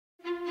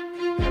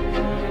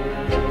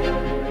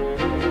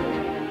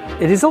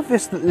It is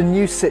obvious that the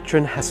new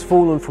Citroen has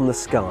fallen from the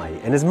sky,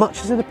 in as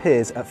much as it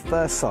appears at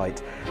first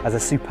sight as a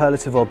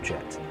superlative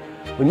object.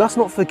 We must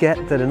not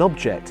forget that an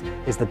object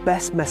is the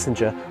best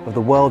messenger of the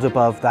world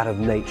above that of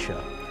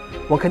nature.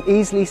 One can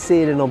easily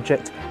see in an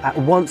object at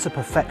once a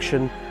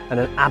perfection and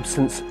an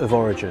absence of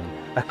origin,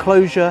 a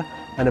closure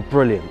and a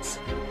brilliance,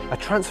 a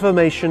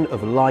transformation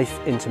of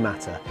life into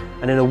matter,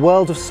 and in a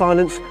world of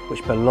silence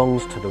which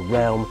belongs to the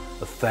realm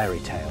of fairy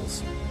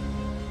tales.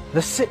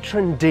 The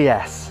Citroen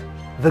DS,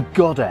 the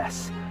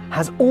goddess,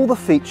 has all the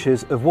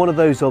features of one of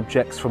those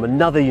objects from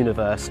another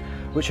universe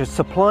which has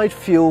supplied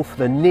fuel for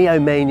the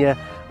neo-mania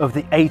of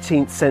the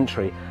 18th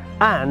century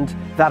and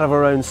that of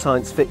our own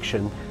science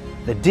fiction.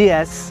 The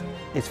DS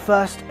is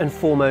first and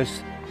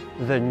foremost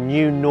the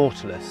new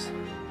Nautilus.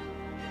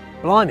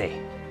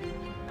 Blimey,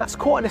 that's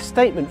quite a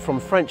statement from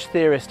French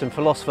theorist and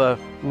philosopher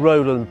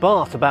Roland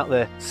Barthes about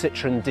the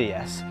Citroen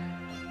DS.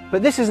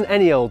 But this isn't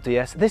any old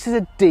DS, this is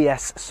a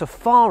DS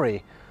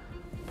Safari.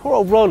 Poor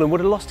old Roland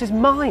would have lost his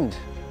mind.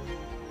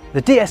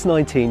 The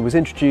DS19 was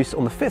introduced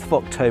on the 5th of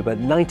October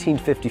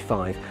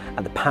 1955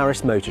 at the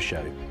Paris Motor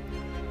Show.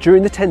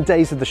 During the 10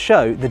 days of the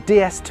show, the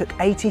DS took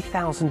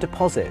 80,000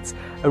 deposits,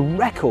 a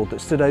record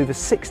that stood over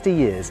 60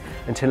 years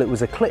until it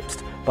was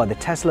eclipsed by the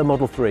Tesla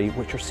Model 3,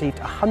 which received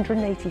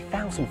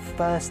 180,000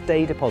 first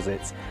day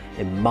deposits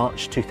in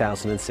March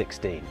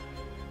 2016.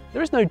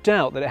 There is no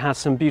doubt that it has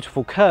some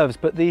beautiful curves,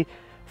 but the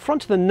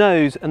front of the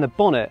nose and the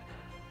bonnet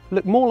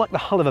look more like the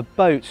hull of a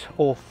boat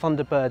or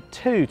Thunderbird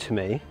 2 to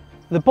me.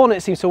 The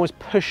bonnet seems to almost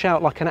push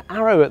out like an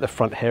arrow at the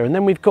front here, and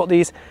then we've got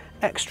these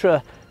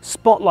extra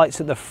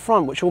spotlights at the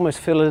front which almost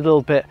feel a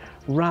little bit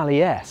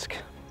rally-esque.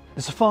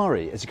 The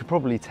Safari, as you can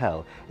probably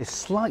tell, is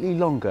slightly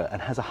longer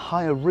and has a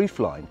higher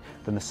roofline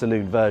than the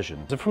saloon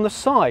version. And from the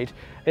side,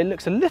 it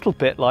looks a little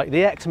bit like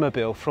the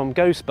Ectomobile from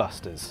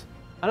Ghostbusters.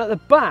 And at the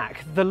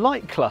back, the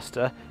light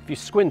cluster, if you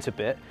squint a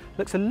bit,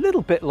 looks a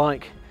little bit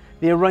like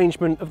the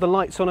arrangement of the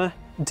lights on a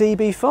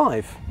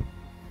DB5.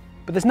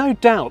 But there's no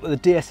doubt that the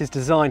DS's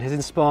design has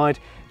inspired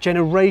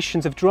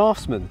generations of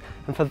draftsmen,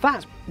 and for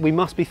that we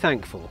must be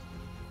thankful.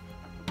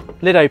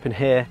 Lid open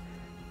here,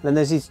 and then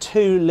there's these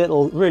two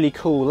little really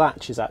cool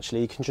latches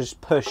actually. You can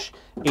just push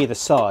either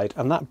side,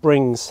 and that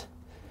brings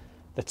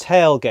the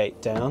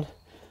tailgate down.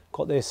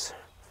 Got this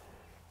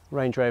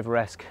Range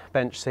Rover-esque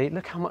bench seat.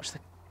 Look how much the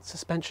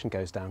suspension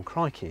goes down,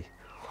 crikey.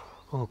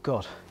 Oh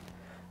God,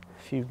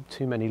 a few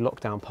too many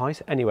lockdown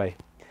pies. Anyway,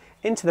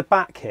 into the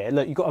back here,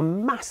 look, you've got a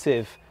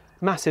massive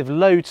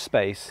load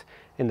space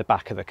in the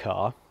back of the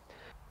car.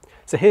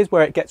 So here's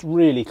where it gets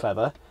really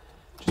clever.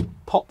 Just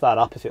pop that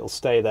up if it'll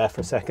stay there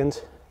for a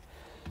second.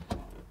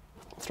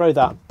 Throw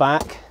that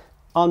back,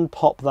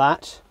 unpop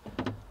that,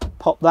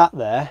 pop that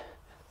there,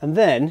 and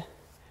then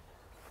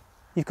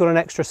you've got an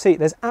extra seat.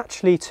 There's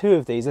actually two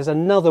of these. There's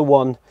another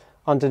one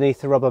underneath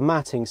the rubber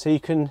matting, so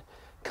you can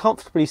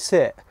comfortably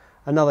sit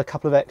another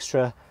couple of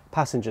extra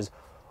passengers,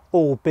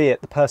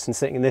 albeit the person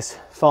sitting in this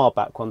far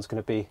back one's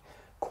going to be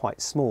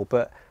quite small,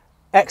 but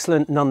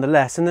excellent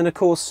nonetheless. And then of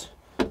course,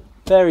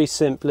 very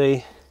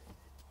simply,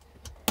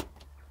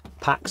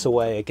 packs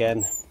away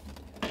again,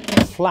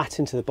 flat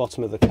into the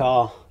bottom of the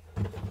car,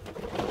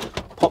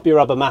 pop your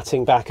rubber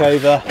matting back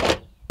over,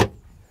 and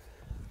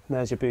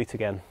there's your boot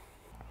again.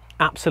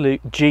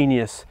 Absolute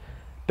genius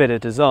bit of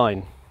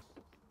design.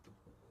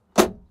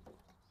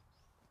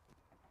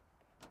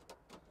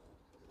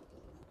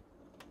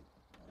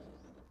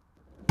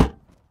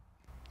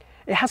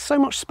 It has so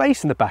much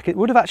space in the back, it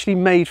would have actually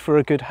made for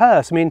a good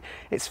hearse. I mean,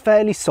 it's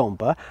fairly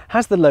sombre,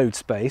 has the load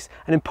space,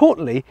 and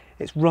importantly,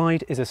 its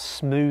ride is as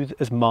smooth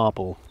as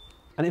marble.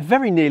 And it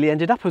very nearly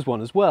ended up as one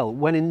as well,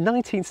 when in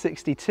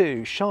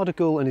 1962, Charles de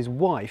Gaulle and his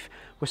wife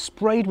were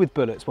sprayed with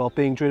bullets while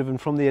being driven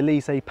from the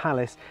Élysée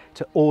Palace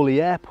to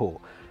Orly Airport.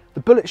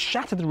 The bullets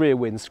shattered the rear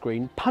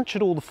windscreen,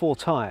 punctured all the four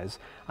tyres,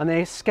 and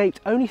they escaped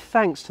only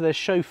thanks to their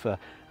chauffeur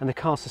and the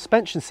car's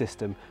suspension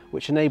system,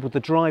 which enabled the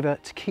driver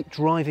to keep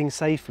driving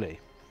safely.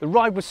 The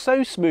ride was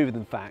so smooth,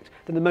 in fact,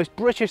 that the most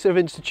British of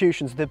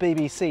institutions, the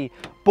BBC,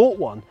 bought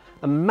one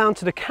and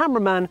mounted a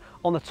cameraman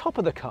on the top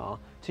of the car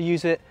to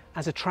use it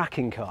as a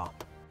tracking car.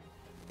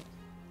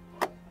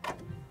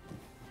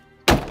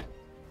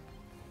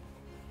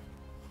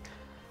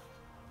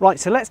 Right,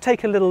 so let's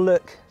take a little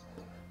look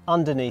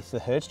underneath the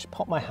hood. Just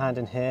pop my hand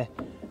in here,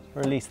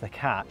 release the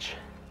catch.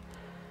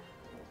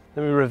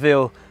 Then we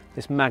reveal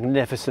this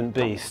magnificent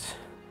beast.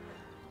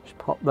 Just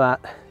pop that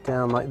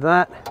down like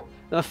that.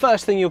 Now, the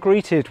first thing you're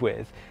greeted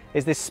with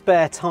is this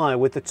spare tyre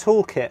with the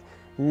toolkit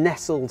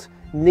nestled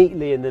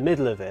neatly in the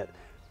middle of it.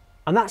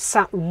 And that's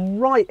sat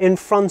right in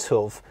front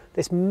of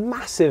this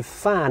massive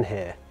fan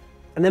here.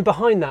 And then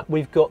behind that,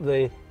 we've got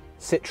the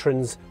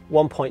Citroen's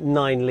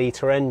 1.9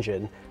 litre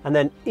engine. And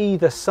then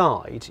either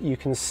side, you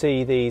can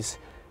see these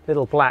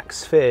little black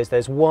spheres.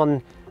 There's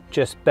one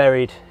just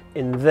buried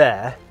in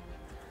there,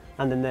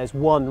 and then there's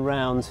one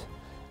round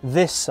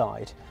this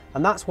side.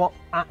 And that's what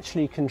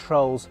actually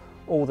controls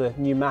all the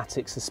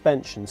pneumatic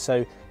suspension.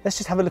 So let's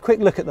just have a quick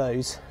look at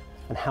those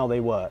and how they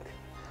work.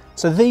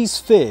 So these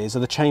spheres are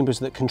the chambers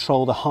that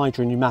control the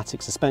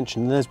hydro-pneumatic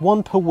suspension. There's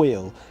one per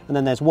wheel, and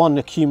then there's one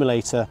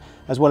accumulator,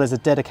 as well as a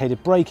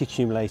dedicated brake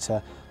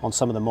accumulator on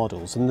some of the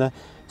models. And the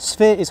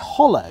sphere is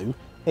hollow,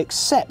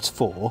 except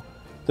for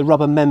the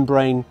rubber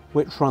membrane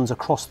which runs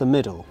across the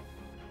middle.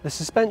 The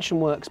suspension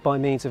works by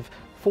means of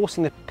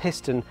forcing the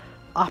piston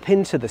up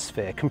into the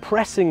sphere,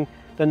 compressing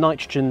the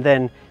nitrogen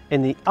then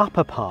in the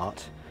upper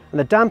part, and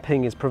the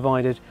damping is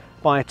provided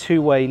by a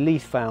two-way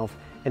leaf valve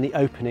in the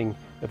opening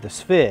of the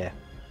sphere.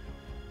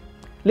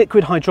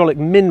 Liquid hydraulic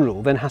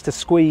mineral then has to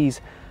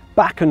squeeze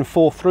back and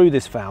forth through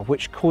this valve,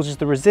 which causes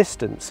the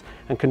resistance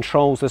and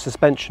controls the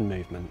suspension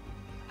movement.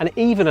 And it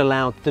even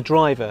allowed the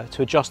driver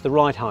to adjust the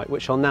ride height,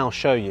 which I'll now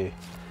show you.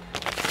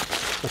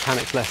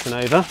 Mechanics lesson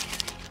over.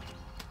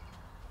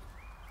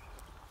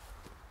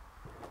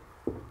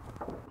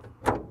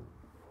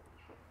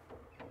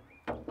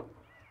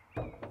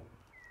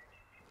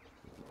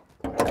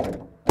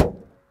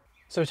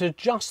 So to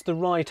adjust the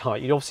ride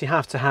height, you'd obviously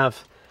have to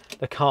have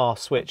the car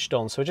switched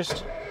on. So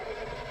just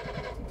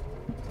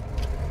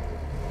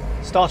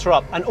start her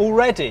up, and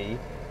already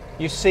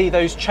you see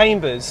those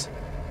chambers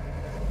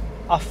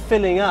are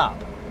filling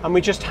up, and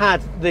we just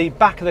had the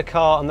back of the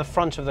car and the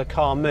front of the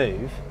car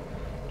move.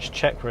 Just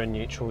check we're in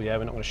neutral. Yeah,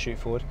 we're not going to shoot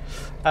forward.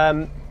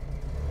 And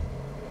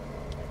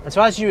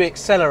so as you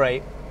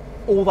accelerate,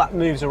 all that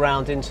moves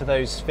around into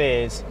those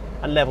spheres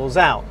and levels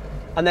out,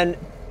 and then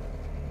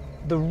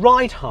the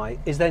ride height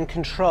is then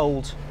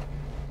controlled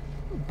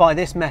by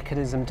this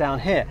mechanism down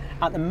here.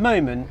 At the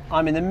moment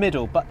I'm in the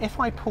middle, but if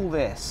I pull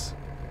this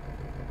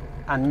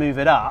and move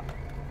it up,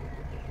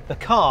 the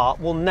car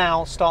will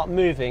now start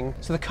moving.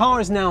 So the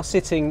car is now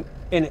sitting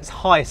in its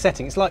highest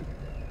setting. It's like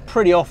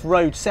pretty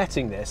off-road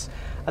setting this.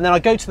 And then I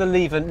go to the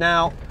lever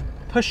now,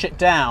 push it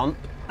down,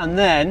 and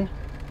then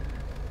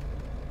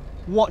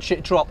watch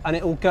it drop, and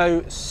it will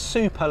go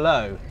super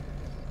low.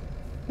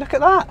 Look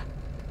at that.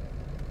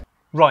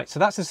 Right, so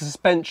that's the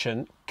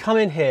suspension. Come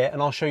in here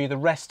and I'll show you the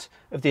rest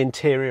of the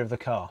interior of the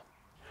car.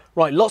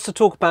 Right, lots to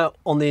talk about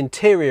on the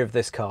interior of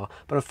this car,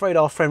 but I'm afraid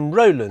our friend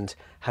Roland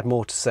had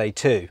more to say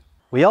too.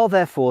 We are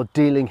therefore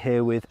dealing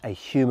here with a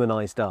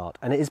humanised art,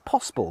 and it is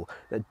possible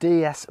that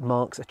DS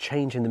marks a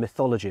change in the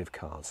mythology of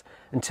cars.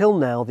 Until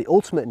now, the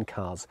ultimate in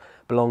cars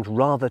belonged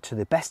rather to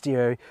the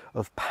bestiary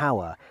of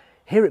power.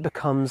 Here it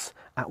becomes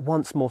at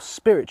once more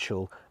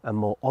spiritual and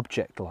more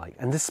object-like,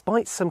 and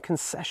despite some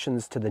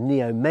concessions to the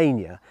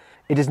neo-mania,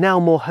 it is now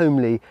more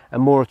homely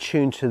and more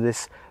attuned to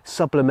this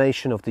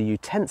sublimation of the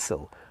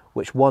utensil,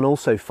 which one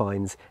also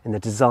finds in the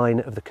design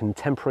of the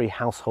contemporary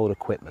household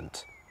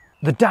equipment.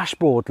 The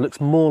dashboard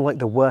looks more like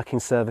the working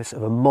surface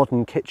of a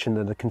modern kitchen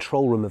than the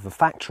control room of a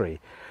factory.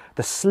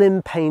 The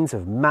slim panes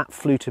of matte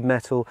fluted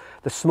metal,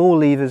 the small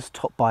levers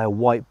topped by a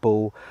white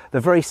ball,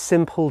 the very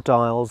simple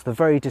dials, the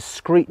very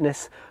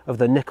discreetness of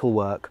the nickel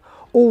work,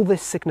 all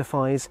this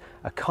signifies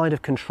a kind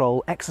of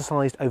control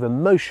exercised over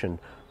motion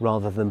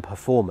rather than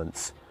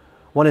performance.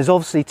 One is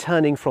obviously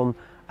turning from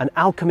an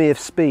alchemy of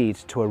speed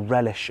to a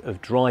relish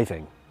of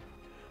driving.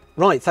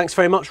 Right, thanks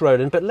very much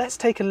Roland, but let's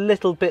take a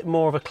little bit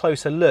more of a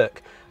closer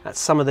look at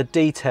some of the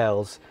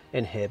details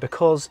in here,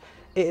 because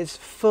it is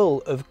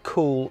full of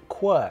cool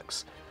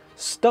quirks.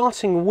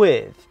 Starting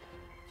with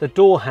the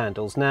door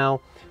handles.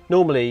 Now,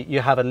 normally you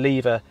have a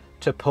lever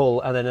to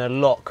pull and then a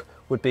lock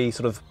would be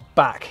sort of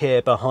back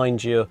here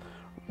behind your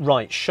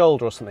right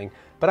shoulder or something.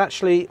 But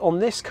actually on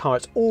this car,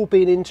 it's all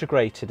been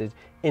integrated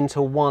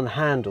into one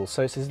handle.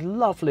 So it's these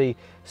lovely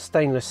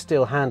stainless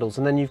steel handles,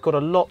 and then you've got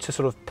a lot to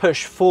sort of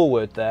push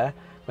forward there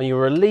when you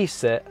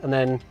release it, and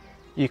then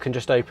you can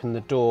just open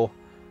the door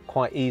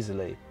quite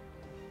easily.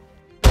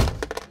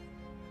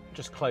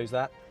 Just close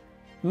that.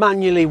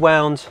 Manually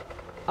wound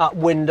up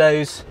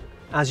windows,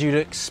 as you'd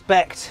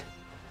expect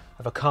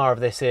of a car of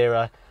this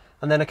era,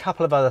 and then a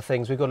couple of other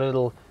things. We've got a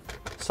little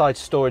side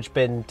storage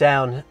bin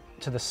down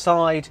to the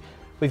side.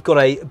 We've got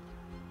a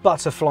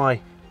butterfly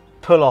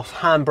pull-off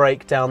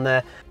handbrake down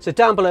there. So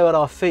down below at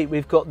our feet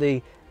we've got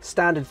the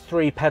standard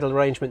 3-pedal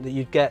arrangement that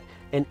you'd get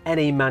in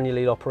any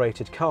manually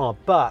operated car,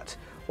 but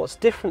what's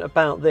different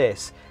about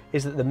this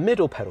is that the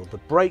middle pedal, the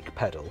brake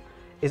pedal,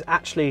 is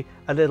actually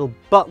a little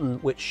button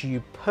which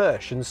you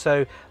push, and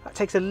so that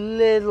takes a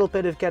little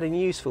bit of getting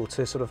useful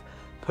to sort of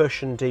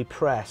push and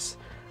depress,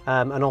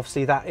 and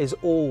obviously that is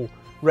all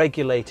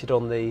regulated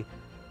on the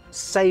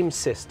same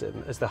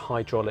system as the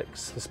hydraulic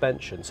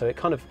suspension, so it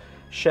kind of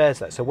shares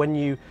that. So when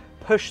you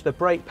push the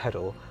brake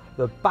pedal,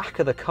 the back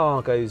of the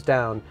car goes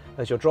down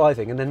as you're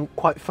driving, and then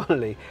quite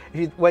funnily,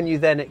 when you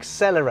then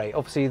accelerate,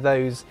 obviously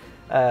those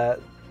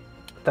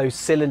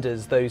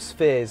cylinders, those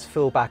spheres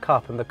fill back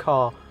up and the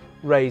car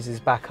raises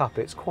back up.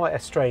 It's quite a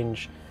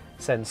strange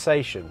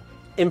sensation.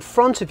 In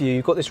front of you,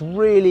 you've got this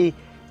really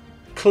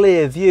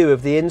clear view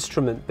of the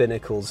instrument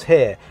binnacles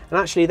here, and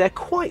actually they're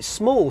quite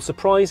small,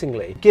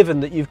 surprisingly, given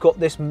that you've got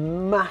this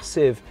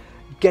massive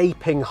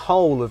gaping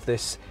hole of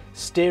this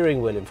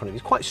steering wheel in front of you.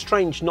 It's quite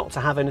strange not to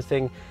have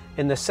anything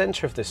in the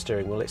center of the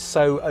steering wheel. It's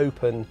so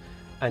open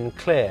and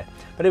clear.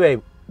 But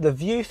anyway, the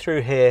view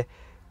through here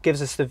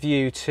gives us the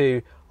view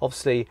to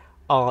obviously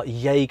are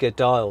Jaeger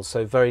dials,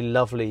 so very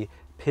lovely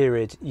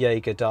period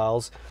Jaeger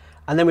dials.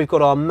 And then we've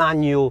got our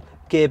manual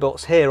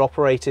gearbox here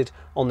operated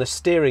on the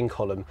steering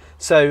column.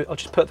 So I'll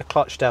just put the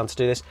clutch down to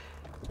do this.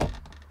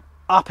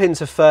 Up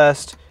into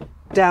first,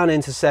 down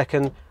into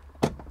second,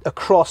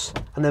 across,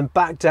 and then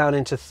back down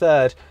into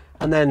third,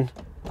 and then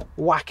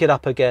whack it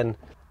up again.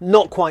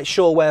 Not quite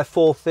sure where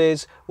fourth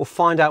is. We'll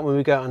find out when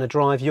we go out on a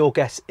drive. Your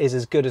guess is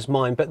as good as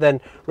mine. But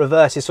then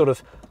reverse is sort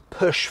of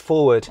push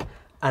forward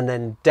and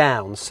then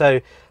down.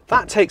 So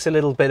that takes a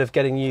little bit of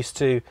getting used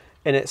to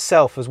in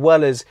itself, as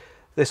well as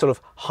the sort of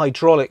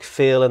hydraulic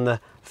feel and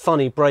the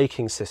funny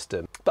braking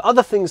system. But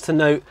other things to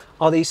note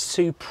are these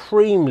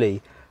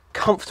supremely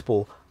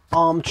comfortable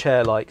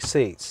armchair-like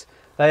seats.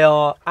 They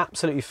are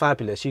absolutely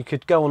fabulous. You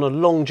could go on a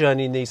long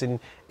journey in these and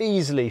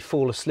easily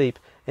fall asleep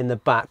in the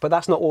back, but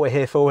that's not what we're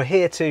here for. We're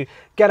here to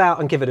get out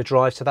and give it a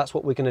drive, so that's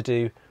what we're going to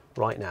do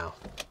right now.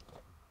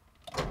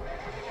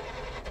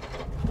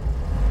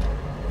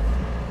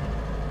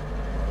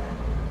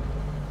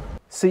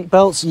 Seat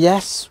belts,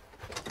 yes.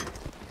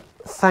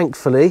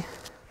 Thankfully,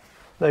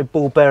 no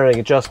ball bearing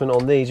adjustment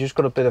on these. You've just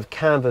got a bit of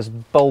canvas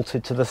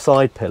bolted to the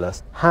side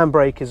pillars.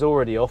 Handbrake is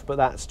already off, but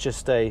that's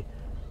just a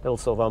little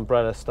sort of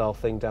umbrella style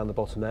thing down the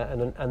bottom there,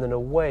 and then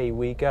away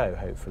we go,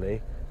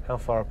 hopefully. How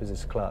far up is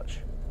this clutch?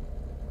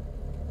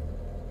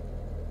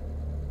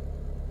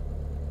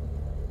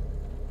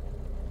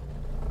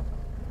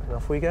 And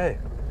off we go.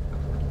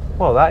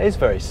 Well, that is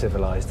very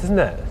civilised, isn't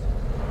it?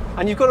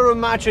 And you've got to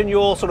imagine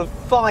you're sort of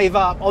 5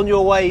 up on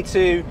your way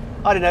to,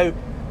 I don't know,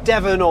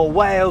 Devon or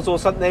Wales or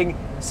something,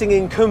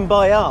 singing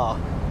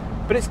Kumbaya.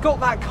 But it's got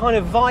that kind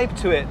of vibe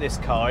to it, this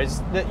car, is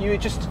that you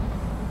just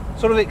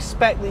sort of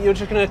expect that you're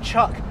just going to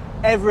chuck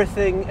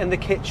everything in the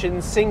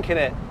kitchen sink in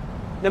it.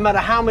 No matter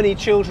how many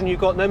children you've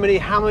got, no matter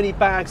how many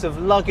bags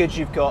of luggage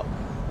you've got,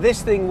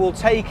 this thing will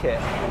take it.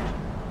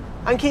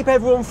 And keep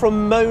everyone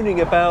from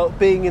moaning about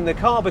being in the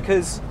car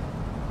because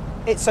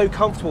it's so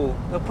comfortable,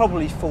 they'll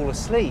probably fall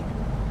asleep.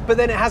 But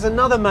then it has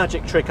another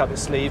magic trick up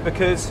its sleeve,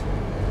 because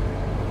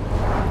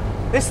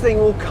this thing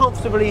will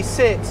comfortably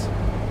sit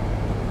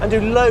and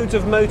do loads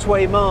of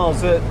motorway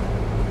miles at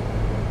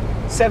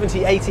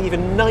 70, 80,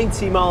 even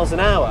 90 miles an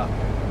hour.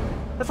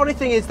 The funny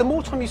thing is, the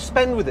more time you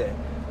spend with it,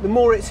 the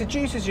more it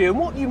seduces you, and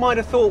what you might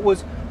have thought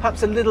was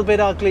perhaps a little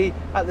bit ugly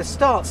at the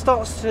start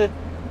starts to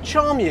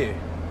charm you.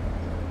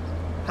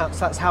 Perhaps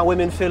that's how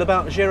women feel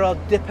about Gérard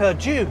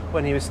Depardieu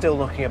when he was still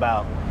knocking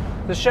about.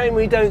 It's a shame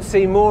we don't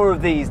see more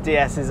of these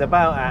DSs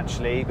about,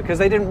 actually, because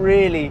they didn't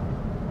really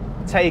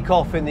take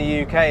off in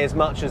the UK as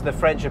much as the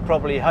French had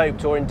probably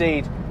hoped, or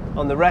indeed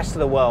on the rest of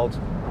the world.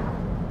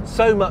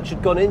 So much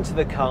had gone into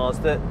the cars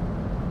that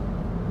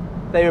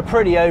they were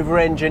pretty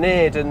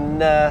over-engineered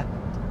and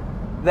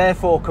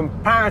therefore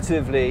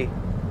comparatively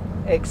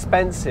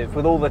expensive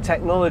with all the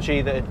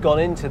technology that had gone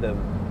into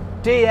them.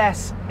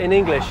 DS in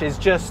English is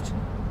just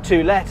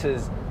 2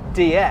 letters,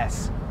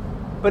 DS,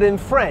 but in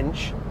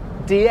French,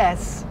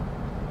 DS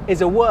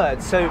is a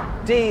word, so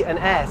D and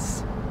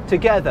S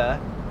together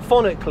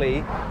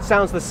phonically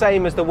sounds the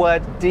same as the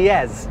word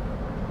dièse,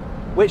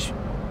 which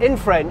in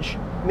French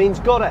means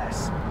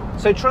goddess.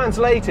 So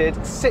translated,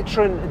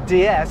 Citroen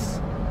DS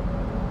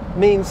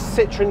means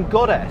Citroen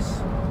goddess.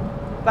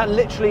 That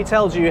literally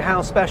tells you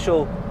how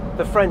special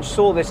the French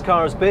saw this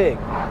car as being.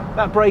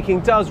 That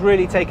braking does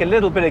really take a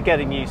little bit of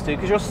getting used to,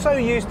 because you're so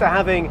used to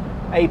having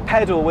a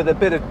pedal with a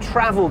bit of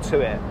travel to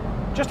it.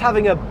 Just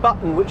having a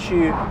button which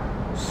you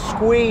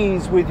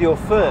squeeze with your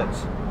foot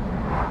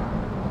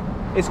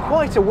is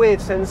quite a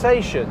weird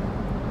sensation,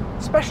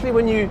 especially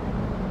when you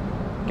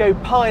go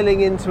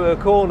piling into a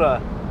corner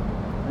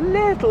a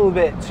little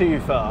bit too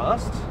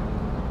fast.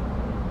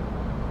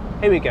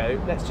 Here we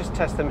go, let's just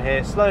test them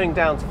here, slowing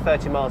down to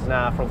 30 miles an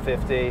hour from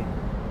 50,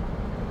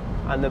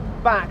 and the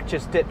back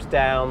just dips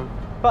down,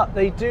 but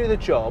they do the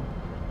job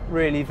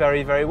really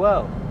very, very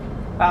well.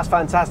 That's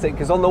fantastic,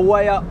 because on the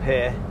way up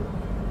here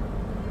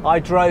I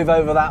drove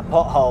over that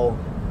pothole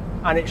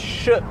and it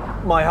shook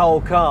my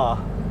whole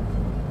car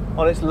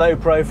on its low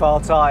profile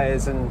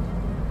tyres and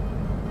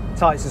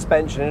tight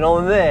suspension, and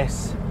on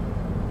this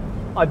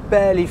I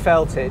barely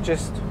felt it,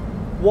 just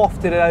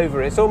wafted it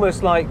over. It's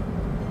almost like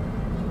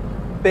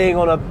being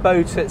on a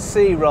boat at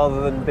sea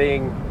rather than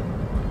being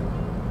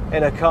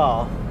in a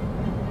car.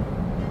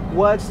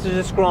 Words to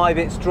describe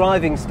its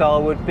driving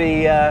style would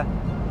be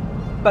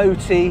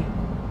boaty,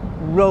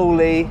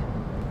 rolly,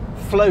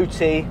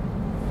 floaty,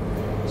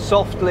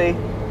 softly,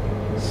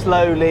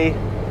 slowly.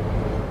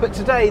 But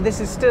today this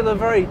is still a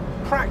very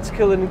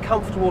practical and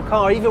comfortable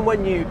car, even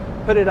when you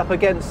put it up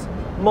against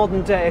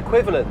modern day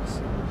equivalents.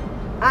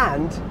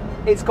 And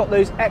it's got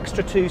those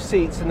extra 2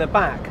 seats in the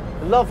back.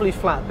 Lovely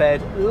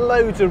flatbed,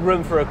 loads of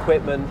room for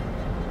equipment.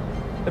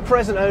 The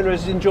present owner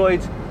has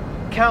enjoyed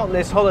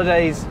countless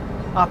holidays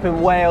up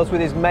in Wales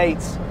with his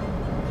mates,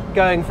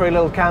 going for a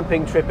little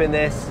camping trip in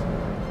this.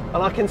 And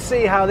I can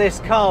see how this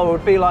car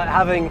would be like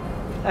having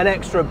an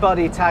extra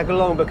buddy tag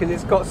along, because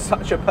it's got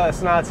such a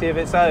personality of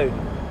its own.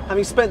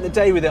 Having spent the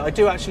day with it, I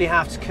do actually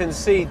have to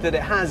concede that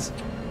it has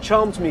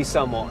charmed me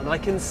somewhat, and I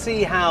can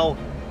see how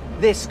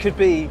this could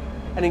be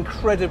an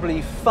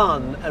incredibly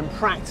fun and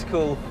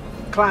practical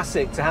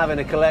classic to have in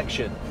a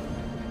collection.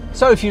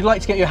 So if you'd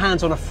like to get your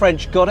hands on a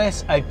French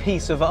goddess, a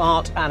piece of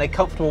art and a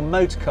comfortable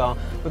motor car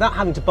without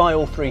having to buy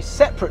all three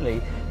separately,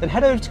 then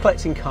head over to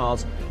Collecting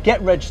Cars, get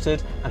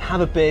registered and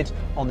have a bid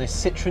on this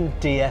Citroen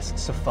DS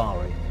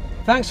Safari.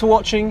 Thanks for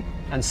watching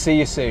and see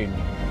you soon.